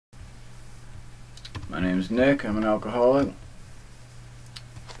My name is Nick. I'm an alcoholic.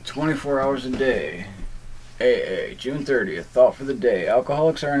 24 hours a day. AA, June 30th. Thought for the day.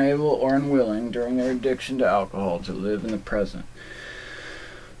 Alcoholics are unable or unwilling during their addiction to alcohol to live in the present.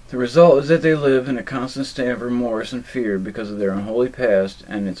 The result is that they live in a constant state of remorse and fear because of their unholy past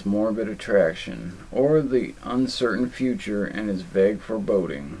and its morbid attraction, or the uncertain future and its vague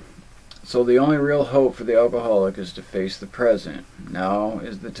foreboding. So the only real hope for the alcoholic is to face the present. Now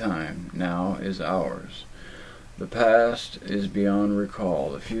is the time. Now is ours. The past is beyond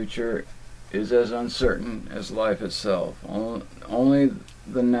recall. The future is as uncertain as life itself. Only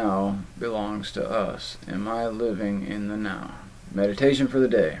the now belongs to us. Am I living in the now? Meditation for the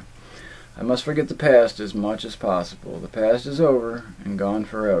day. I must forget the past as much as possible. The past is over and gone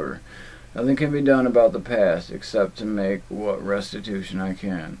forever. Nothing can be done about the past except to make what restitution I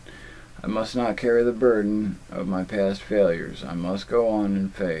can. I must not carry the burden of my past failures. I must go on in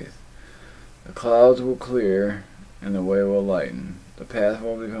faith. The clouds will clear and the way will lighten. The path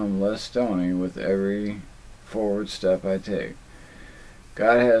will become less stony with every forward step I take.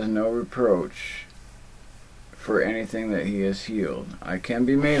 God has no reproach for anything that He has healed. I can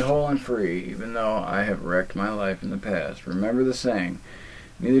be made whole and free, even though I have wrecked my life in the past. Remember the saying,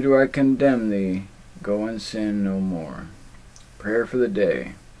 neither do I condemn thee, go and sin no more. Prayer for the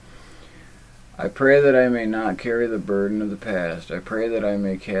day. I pray that I may not carry the burden of the past. I pray that I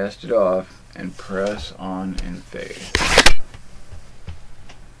may cast it off and press on in faith.